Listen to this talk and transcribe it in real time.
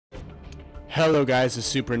Hello guys, it's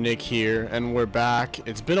Super Nick here, and we're back.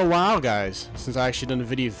 It's been a while, guys, since I actually done a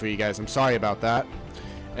video for you guys. I'm sorry about that.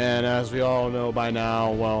 And as we all know by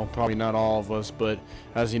now, well, probably not all of us, but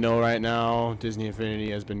as you know right now, Disney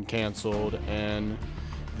Infinity has been canceled, and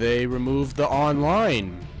they removed the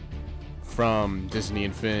online from Disney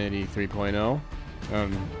Infinity 3.0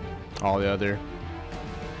 and all the other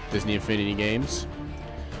Disney Infinity games.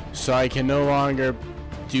 So I can no longer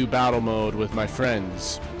do battle mode with my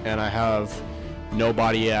friends, and I have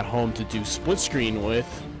nobody at home to do split screen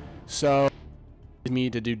with, so it's me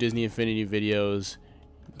to do Disney Infinity videos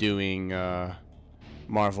doing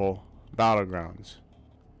Marvel Battlegrounds.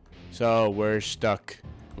 So we're stuck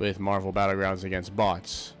with Marvel Battlegrounds against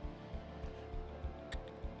bots.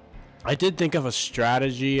 I did think of a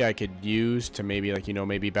strategy I could use to maybe, like, you know,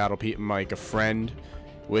 maybe battle like a friend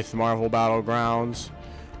with Marvel Battlegrounds,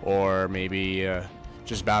 or maybe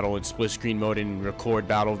just battle in split screen mode and record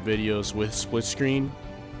battle videos with split screen.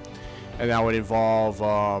 And that would involve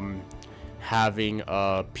having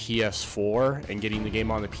a PS4 and getting the game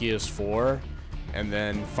on the PS4, and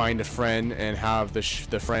then find a friend and have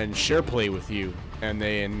the friend share play with you, and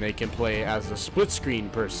they can play as a split screen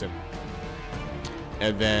person.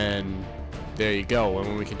 And then there you go,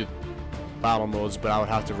 and we can do battle modes, but I would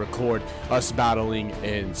have to record us battling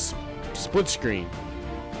in split screen,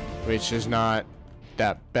 which is not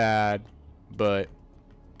that bad, but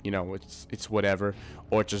you know, it's whatever.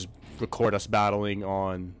 Or just record us battling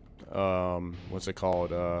on what's it called,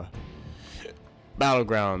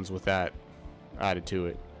 Battlegrounds, with that added to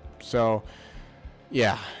it. So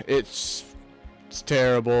yeah, it's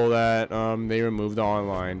terrible that they removed the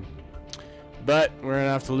online, but we're gonna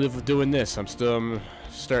have to live with doing this. I'm still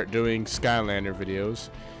start doing Skylander videos.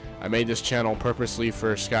 I made this channel purposely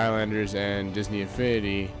for Skylanders and Disney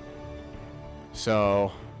Infinity,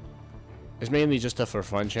 so it's mainly just a for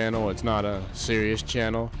fun channel. It's not a serious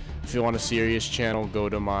channel. If you want a serious channel, go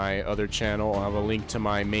to my other channel. I'll have a link to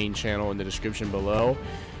my main channel in the description below.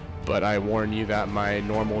 But I warn you that my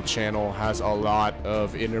normal channel has a lot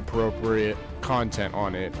of inappropriate content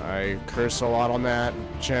on it. I curse a lot on that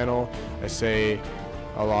channel. I say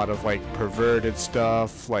a lot of like perverted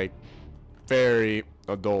stuff, like very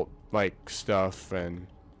adult like stuff, and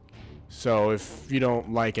so if you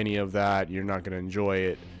don't like any of that, you're not gonna enjoy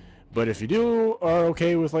it. But if you are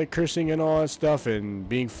okay with like cursing and all that stuff, and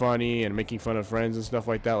being funny and making fun of friends and stuff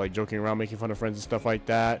like that, like joking around, making fun of friends and stuff like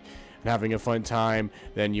that, and having a fun time,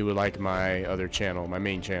 then you would like my other channel, my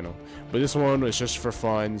main channel. But this one was just for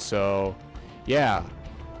fun, so yeah.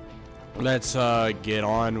 Let's get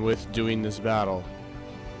on with doing this battle.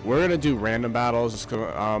 We're gonna do random battles.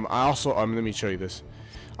 I also let me show you this.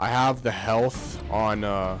 I have the health on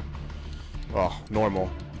well, normal,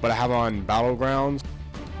 but I have on Battlegrounds.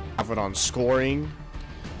 I have it on scoring,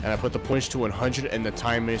 and I put the points to 100 and the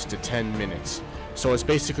time is to 10 minutes. So it's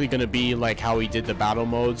basically gonna be like how we did the battle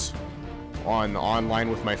modes on online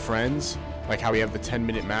with my friends, like how we have the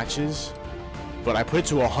 10-minute matches. But I put it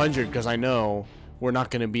to 100 because I know we're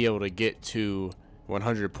not gonna be able to get to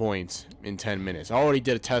 100 points in 10 minutes. I already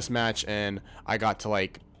did a test match, and I got to,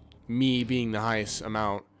 like, me being the highest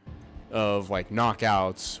amount of like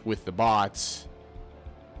knockouts with the bots,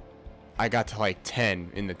 I got to like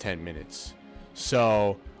 10 in the 10 minutes.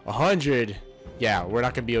 So 100, yeah, we're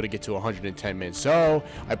not gonna be able to get to 100 in 10 minutes. So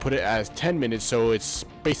I put it as 10 minutes, so it's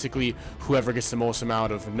basically whoever gets the most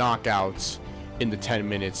amount of knockouts in the 10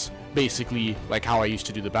 minutes, basically like how I used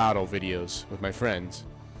to do the battle videos with my friends.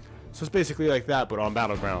 So it's basically like that, but on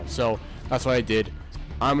Battlegrounds. So that's what I did.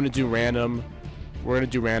 I'm gonna do random. We're gonna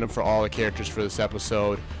do random for all the characters for this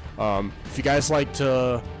episode. If you guys like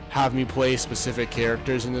to have me play specific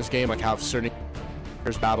characters in this game, like have certain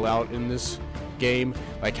characters battle out in this game,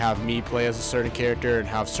 like have me play as a certain character and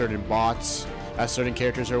have certain bots as certain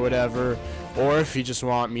characters or whatever, or if you just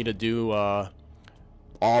want me to do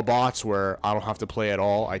all bots where I don't have to play at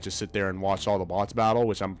all, I just sit there and watch all the bots battle,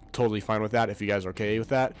 which I'm totally fine with that. If you guys are okay with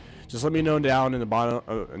that, just let me know down in the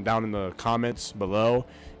bottom, down in the comments below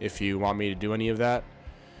if you want me to do any of that.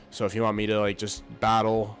 So if you want me to like just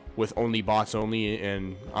battle with only bots only,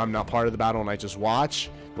 and I'm not part of the battle and I just watch,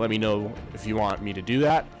 let me know if you want me to do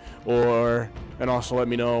that. And also let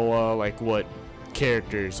me know like what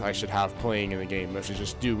characters I should have playing in the game. If you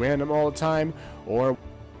just do random all the time, or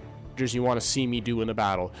characters you want to see me do in a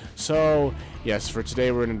battle. So yes, for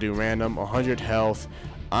today we're gonna do random, 100 health.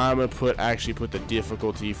 I'm gonna actually put the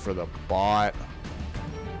difficulty for the bot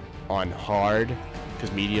on hard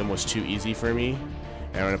because medium was too easy for me.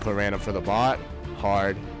 And I'm gonna put random for the bot,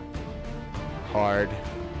 hard, hard,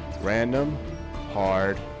 random,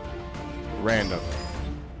 hard, random.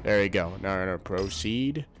 There you go. Now we're gonna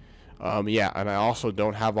proceed. Yeah, and I also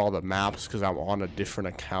don't have all the maps because I'm on a different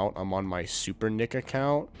account. I'm on my Super Nick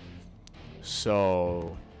account.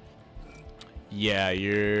 So, yeah,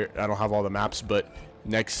 I don't have all the maps, but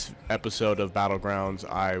next episode of Battlegrounds,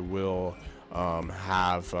 I will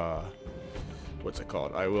have, what's it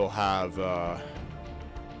called? I will have,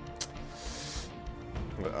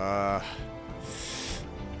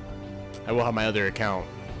 my other account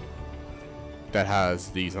that has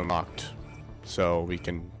these unlocked, so we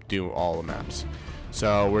can do all the maps.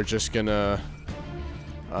 So we're just gonna,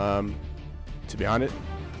 to be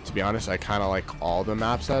honest, I kind of like all the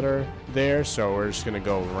maps that are there, so we're just gonna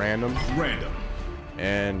go random.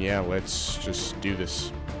 And yeah, let's just do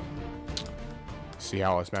this. See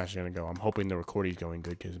how this match is gonna go. I'm hoping the recording's going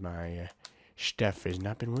good because my stuff has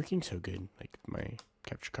not been working so good. Like my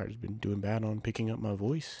capture card has been doing bad on picking up my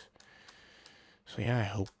voice. So yeah, I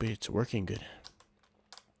hope it's working good.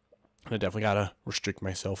 I definitely gotta restrict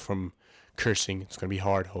myself from cursing. It's gonna be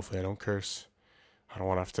hard. Hopefully I don't curse. I don't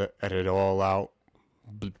want to have to edit it all out,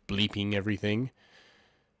 bleeping everything.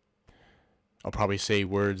 I'll probably say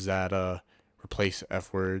words that replace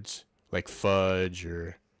F words, like fudge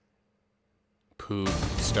or poop,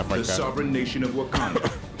 stuff like that. The sovereign nation of Wakanda,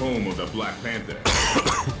 home of the Black Panther.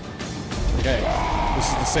 Okay, this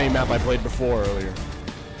is the same map I played before earlier.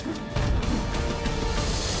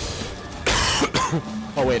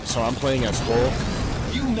 Oh wait, so I'm playing as Hulk.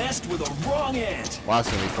 You messed with a wrong ant. Wow,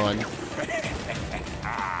 that's gonna be fun.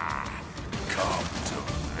 Come to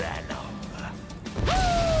Venom.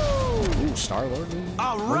 Ooh, Star-Lord.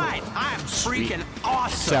 All right, I'm freaking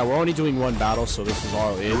awesome. So yeah, we're only doing one battle, so this is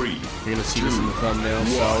all it. You're gonna see this in the thumbnail.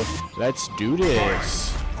 So let's do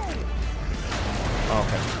this. Oh,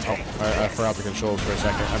 okay. Oh, I forgot the controls for a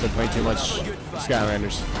second. I've been playing too much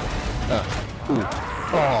Skylanders. Ooh.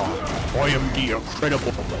 Oh, I am the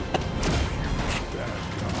incredible.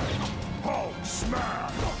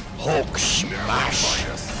 Hulk smash.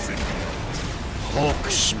 Hulk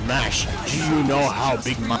smash. Do you know how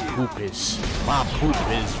big my poop is? My poop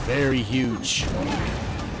is very huge.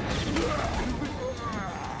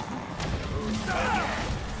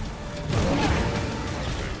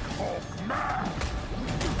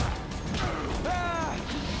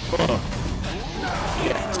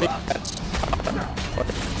 Yeah, take that.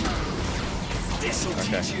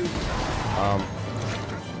 Okay.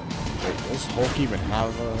 Wait, does Hulk even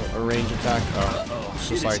have a range attack? Oh, it's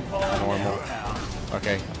just like normal.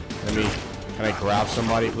 Okay, can I grab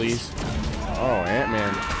somebody, please? Oh,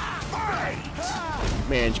 Ant-Man.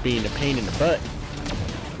 Man's being a pain in the butt.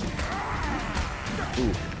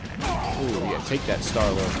 Ooh, yeah, take that,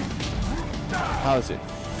 Star-Lord. How does it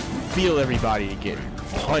feel, everybody, to get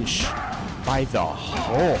punched by the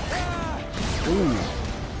Hulk? Ooh.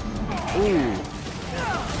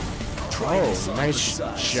 Oh, nice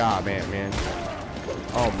job, Ant-Man.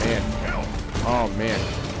 Oh, man.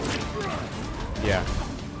 Yeah.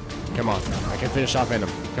 Come on. I can finish off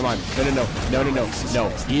Venom. Come on. No.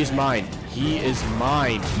 He is mine. He is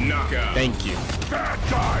mine. Knockout. Thank you. Bad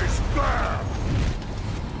guys there.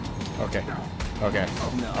 Okay.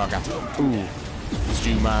 Ooh. Let's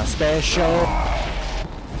do my special.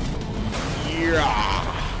 Yeah.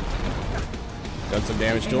 Done some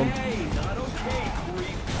damage to him.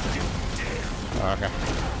 Okay.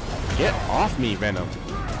 Get off me, Venom.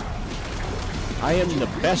 I am the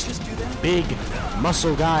best big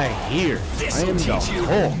muscle guy here. I am the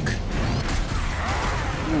Hulk.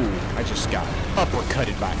 Ooh, I just got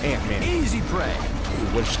uppercutted by Ant-Man. Easy prey.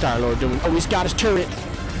 Ooh, what's Star-Lord doing? Oh, he's got his turret.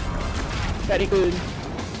 Very good.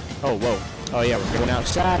 Oh, whoa. Oh, yeah, we're going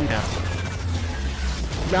outside now.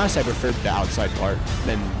 To be honest, I preferred the outside part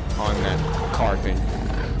than on that car thing.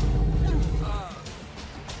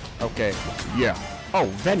 Okay, yeah. Oh,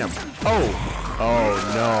 Venom.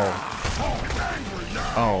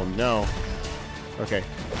 Oh no. Okay.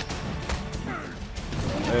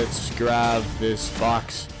 Let's grab this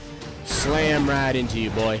box. Slam right into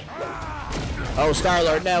you, boy. Oh,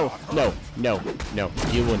 Star-Lord, no.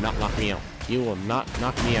 You will not knock me out. You will not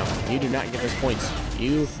knock me out. You do not get those points.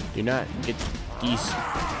 You do not get these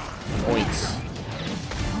points.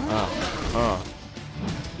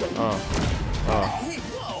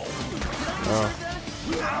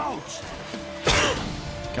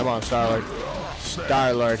 Come on, Star-Lord.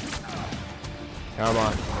 Come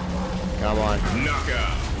on.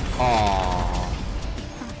 Knockout. Aww.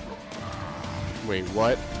 Wait,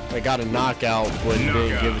 what? I got a knockout, but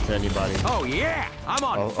didn't give it to anybody. Oh yeah, I'm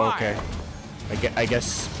on fire. Okay. I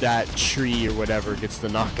guess that tree or whatever gets the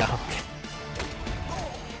knockout.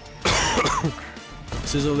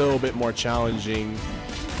 This is a little bit more challenging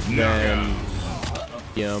than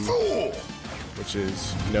which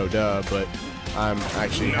is no duh, but I'm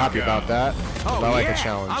actually happy about that. Oh, I like yeah, a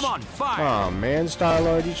challenge. I'm on fire. Oh man,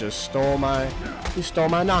 Star-Lord, you just stole my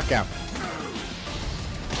knockout.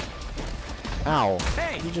 Ow.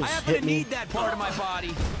 Hey, You just I happen hit to me. need that part of my body.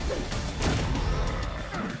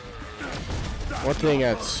 One thing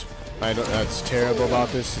that's terrible about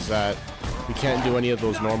this is that we can't do any of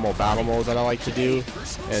those normal battle modes that I like to do,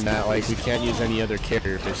 and that like we can't use any other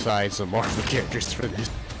character besides the Marvel characters for this.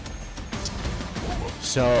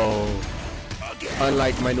 So,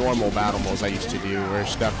 unlike my normal battle modes I used to do, we're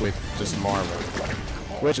stuck with just Marvel,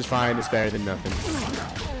 which is fine. It's better than nothing.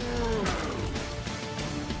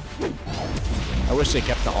 I wish they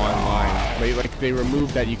kept the online. Like they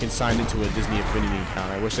removed that you can sign into a Disney Affinity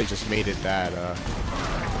account. I wish they just made it that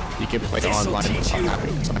you can play online without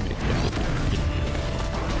having to sign in.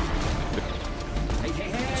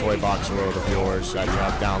 Toy box world of yours that you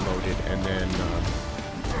have downloaded and then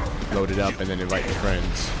load it up and then invite your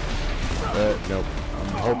friends. Nope.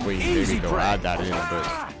 Hopefully maybe they'll add that in,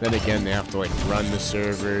 but then again they have to like run the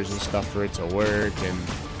servers and stuff for it to work, and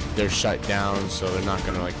they're shut down, so they're not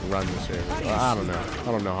gonna like run the server. Well, I don't know. I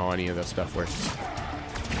don't know how any of that stuff works.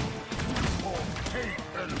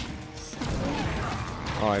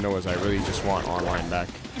 All I know is I really just want online back,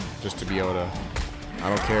 just to be able to. I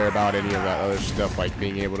don't care about any of that other stuff like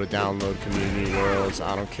being able to download community worlds.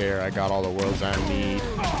 I don't care. I got all the worlds I need.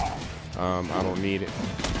 I don't need it.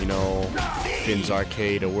 You know, Finn's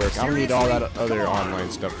Arcade to work. I don't need all that other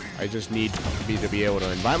online stuff. I just need to be able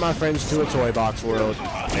to invite my friends to a Toy Box world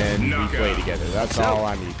and we play together. That's all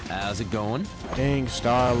I need. How's it going? Dang,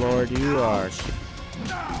 Star-Lord, you are...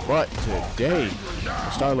 But today,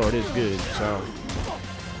 Star-Lord is good, so...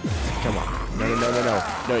 Come on.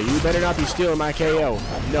 No, you better not be stealing my KO.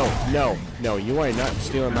 No, you are not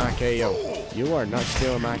stealing my KO. You are not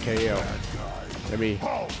stealing my KO. Let me...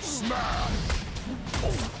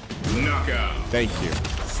 Knockout. Thank you.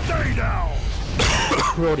 Stay down.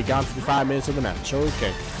 We're already gone for 5 minutes of the match.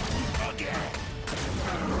 Okay.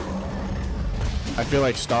 I feel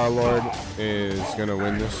like Star-Lord is gonna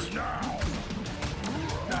win this.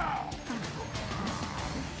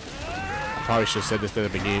 I probably should have said this at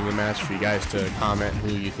the beginning of the match for you guys to comment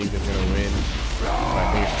who you think is gonna win. But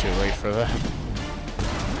I think it's too late for that.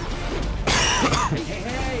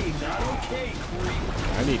 Hey, not okay,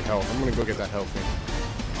 creep. I need help. I'm gonna go get that health thing.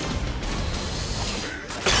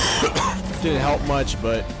 Didn't help much,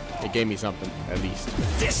 but it gave me something, at least.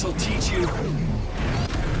 This'll teach you.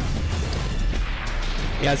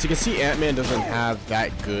 Yeah, as you can see, Ant-Man doesn't have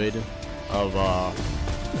that good of a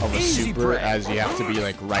super, as you have to be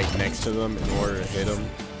like right next to them in order to hit him.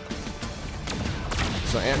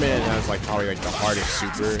 So Ant-Man has like probably like the hardest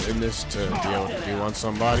super in this to be able to do on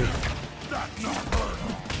somebody.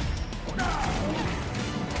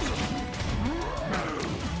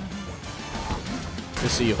 You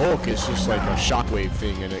see, Hulk is just like a shockwave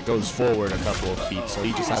thing, and it goes forward a couple of feet, so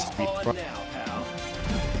he just has to be front.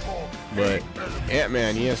 But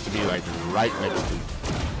Ant-Man, he has to be like right next to him.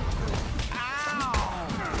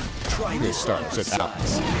 He starts it out.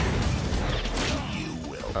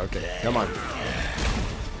 Okay, come on.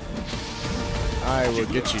 I will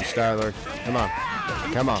get you, Star-Lord. Come on.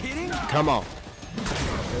 Come on. Come on.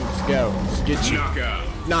 Let's go. Let's get you.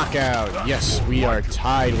 Knockout. Yes, we are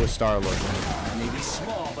tied with Star-Lord.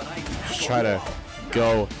 Just try to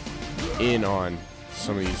go in on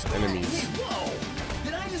some of these enemies.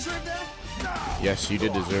 Did I deserve that? Yes, you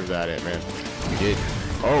did deserve that, Ant-Man. You did.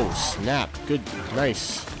 Oh, snap. Good.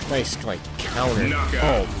 Nice, like, counter.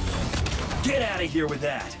 Oh. Get out of here with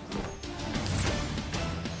that.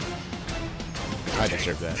 I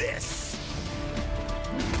deserve that. This.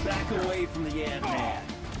 Back away from the Ant-Man.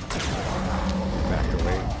 Back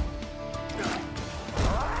away.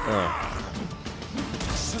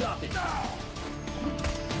 Stop it. You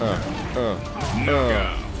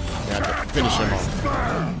have to finish him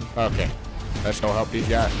off. Okay. Let's go help these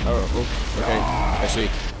guys. Oh, okay. Let's see.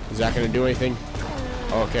 Is that gonna do anything?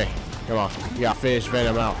 Okay. Come on. You gotta finish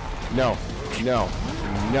Venom out. No.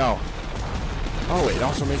 Oh, it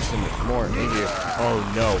also makes him more angry. Oh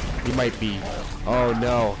no. He might be. Oh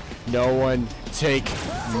no. No one take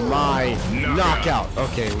my knockout.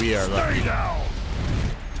 Okay, we are lucky.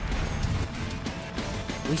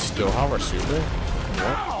 We still have our super?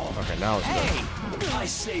 What? Okay, now it's done. I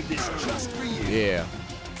saved this just for you. Yeah.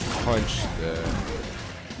 Punch the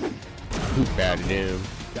poop out of him.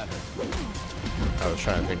 I was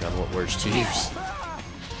trying to think on what words to use.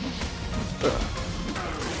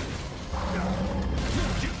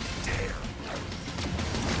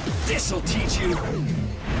 This'll teach you.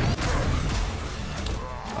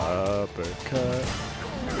 Uppercut.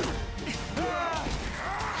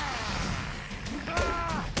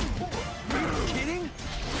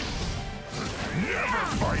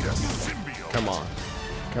 Come on.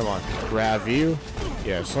 Come on. Grab you.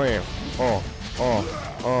 Yeah, slam. Oh.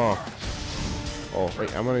 Oh,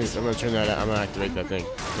 wait, I'm gonna turn that out. I'm gonna activate that thing.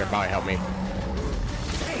 Here, probably help me.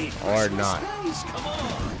 Or not.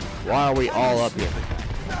 Why are we all up here?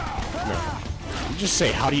 No. You just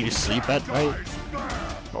say, how do you sleep at night?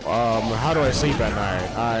 How do I sleep at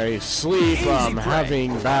night? I sleep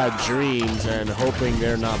having bad dreams and hoping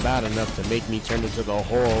they're not bad enough to make me turn into the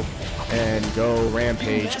hole and go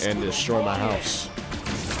rampage and destroy my house.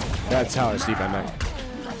 That's how I sleep at night.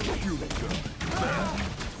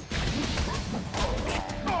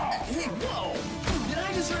 Hey, whoa! Did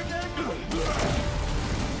I just hurt that?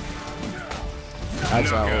 That's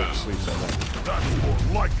how I sleep at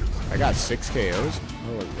night. I got 6 KOs.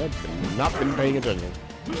 Oh, I've not been paying attention.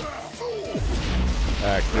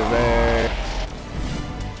 Activate.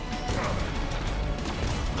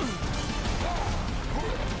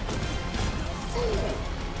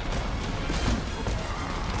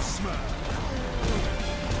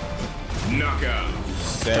 Knockout.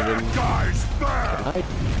 7. Can I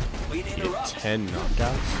get 10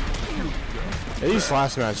 knockouts? At least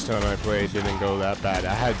last match time I played didn't go that bad.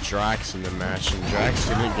 I had Drax in the match and Drax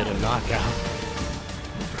didn't get a knockout.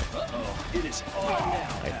 It is on now.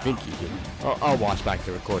 I think he did. I'll watch back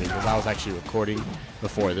the recording because I was actually recording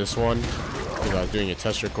before this one because I was doing a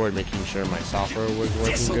test record making sure my software was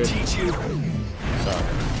working good. So,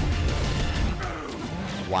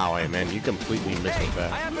 wow, hey man, you completely missed with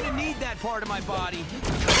that. I happen to need that part of my body.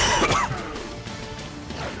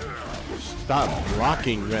 Stop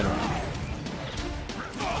blocking Venom.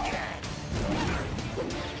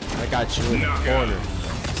 I got you in the corner.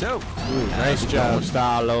 So, Ooh, nice job,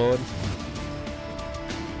 Star-Lord.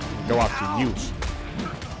 Go after you.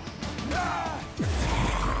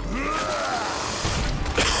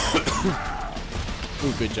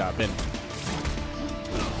 Ooh, good job, Ben.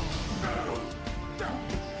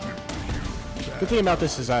 The thing about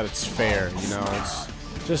this is that it's fair, you know, it's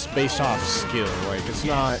just based off skill. Like, it's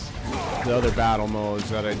not the other battle modes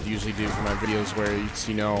that I usually do for my videos where it's,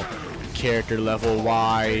 you know, character level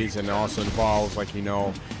wise, and it also involves, like, you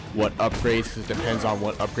know, what upgrades, because it depends on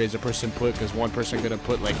what upgrades a person put, because one person gonna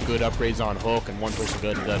put like good upgrades on Hulk and one person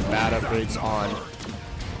gonna do bad upgrades on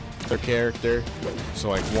their character. So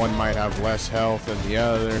like one might have less health than the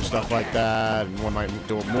other and stuff like that, and one might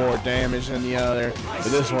do more damage than the other.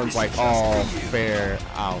 But this one's like all fair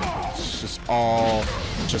out. It's just all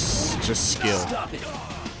just skill.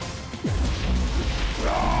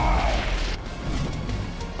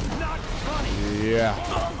 Yeah.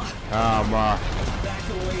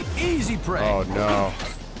 easy prey. Oh no.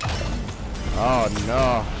 Oh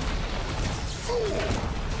no.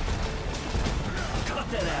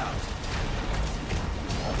 Cut that out.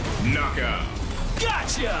 Knockout.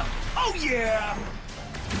 Gotcha. Oh yeah.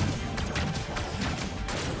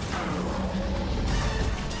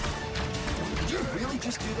 Did you really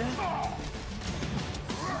just do that?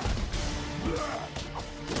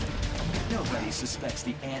 Nobody suspects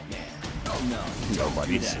the Ant-Man. Oh no.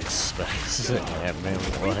 Nobody suspects it. Ant-Man,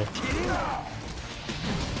 what?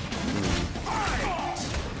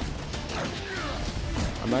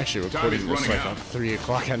 I'm actually recording this like at 3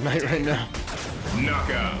 o'clock at night right now.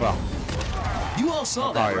 Knockout. Well, You all saw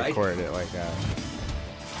I that, probably right? recorded it like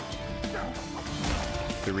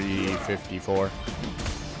 3:54.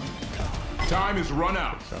 Time is run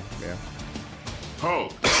out. So yeah. Ho.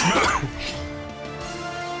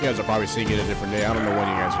 You guys are probably seeing it a different day. I don't know when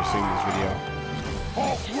you guys are seeing this video.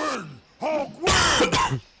 Hulk win. Hulk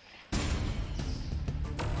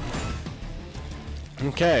win.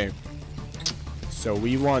 Okay. So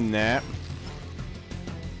we won that.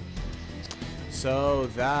 So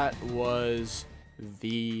that was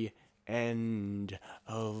the end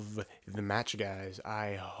of the match, guys.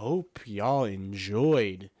 I hope y'all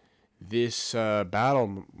enjoyed this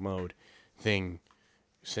battle mode thing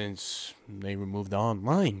since they removed the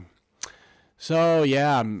online. So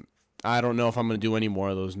yeah, I don't know if I'm gonna do any more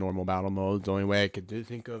of those normal battle modes. The only way I could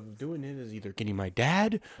think of doing it is either getting my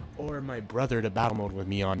dad or my brother to battle mode with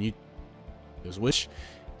me on YouTube, which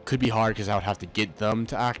could be hard because I would have to get them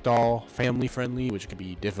to act all family friendly, which could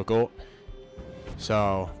be difficult.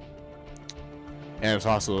 So, and it's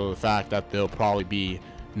also the fact that they'll probably be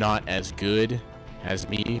not as good as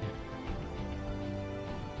me.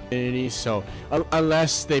 So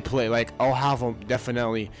unless they play, like, I'll have them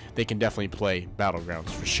definitely, they can definitely play Battlegrounds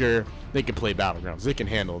for sure. They can play Battlegrounds, they can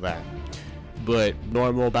handle that. But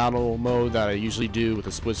normal battle mode that I usually do with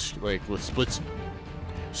a split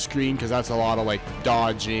screen, because that's a lot of like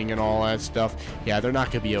dodging and all that stuff, yeah, they're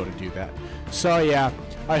not gonna be able to do that. So yeah,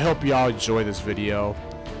 I hope y'all enjoy this video.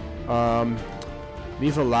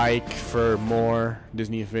 leave a like for more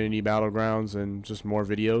Disney Infinity Battlegrounds and just more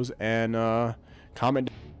videos, and comment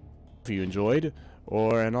if you enjoyed,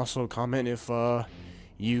 and also comment if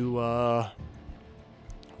you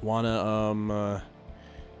wanna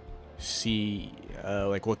see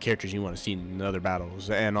like what characters you want to see in other battles,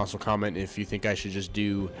 and also comment if you think I should just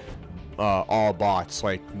do all bots,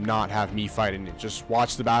 like not have me fighting it, just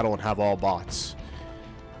watch the battle and have all bots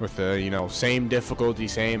with the same difficulty,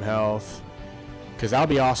 same health, because that'll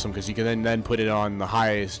be awesome, because you can then put it on the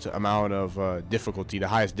highest amount of difficulty, the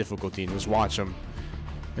highest difficulty, and just watch them,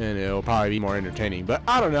 and it'll probably be more entertaining. But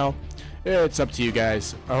I don't know, it's up to you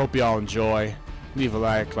guys. I hope you all enjoy. Leave a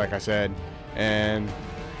like I said, and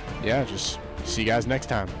yeah, just see you guys next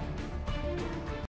time.